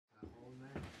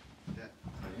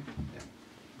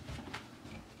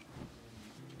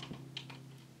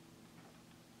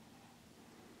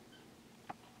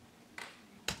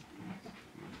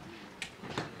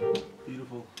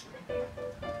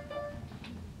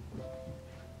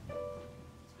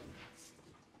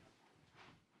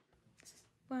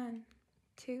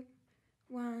2.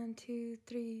 1, 2,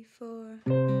 3, 4.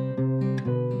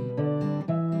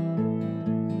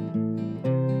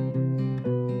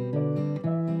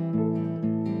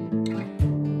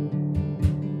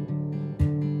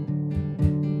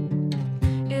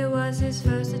 It was his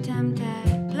first attempt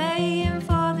at playing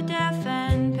for the deaf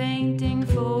and painting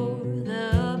for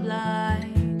the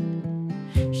blind.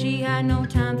 She had no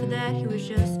time for that, he was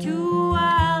just too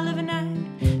wild of a night.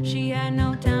 She had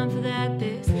no time for that,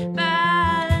 this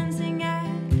balancing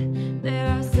act. There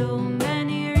are so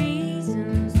many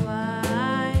reasons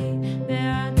why.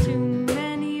 There are too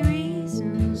many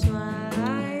reasons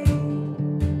why.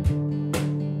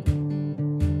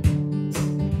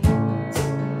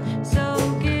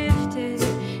 So gifted,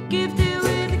 gifted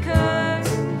with a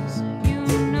curse. You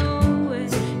know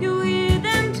it, you hear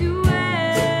them too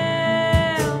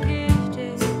well.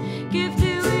 Gifted,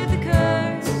 gifted with a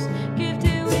curse.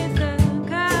 Gifted with a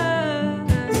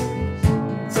curse.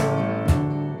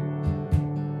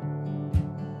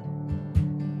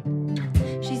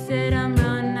 She said, I'm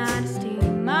running out of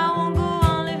steam. I won't go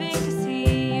on living to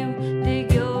see you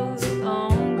dig your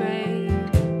own grave.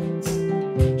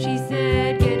 She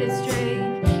said, get it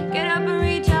straight. Get up and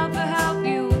reach out for help.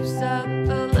 You suck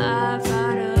the life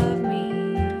out of me.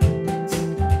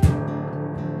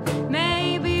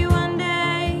 Maybe one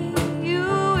day you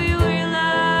will realize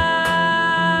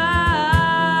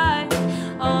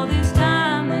all this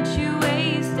time that you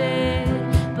wasted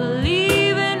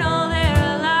believing all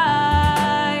their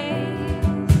lies.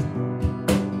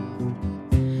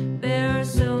 There are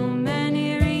so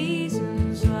many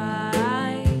reasons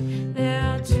why. There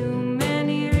are too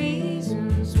many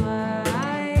reasons why.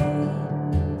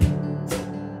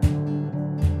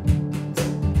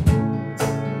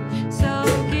 So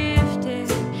gifted,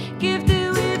 gifted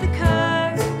with a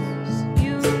curse.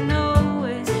 You know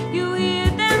it, you hear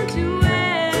them too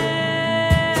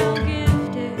well.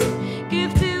 Gifted,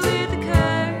 gifted with a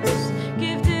curse.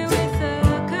 Gifted with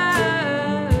a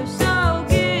curse. So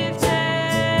gifted,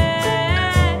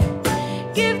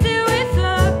 gifted with a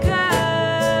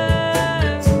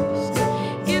curse.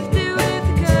 Gifted with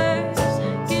a curse.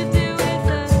 Gifted with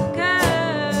a curse.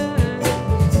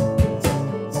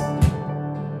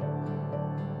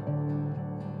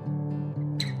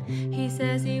 He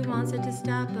says he wants it to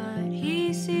stop, but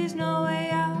he sees no way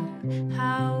out.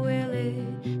 How will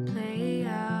it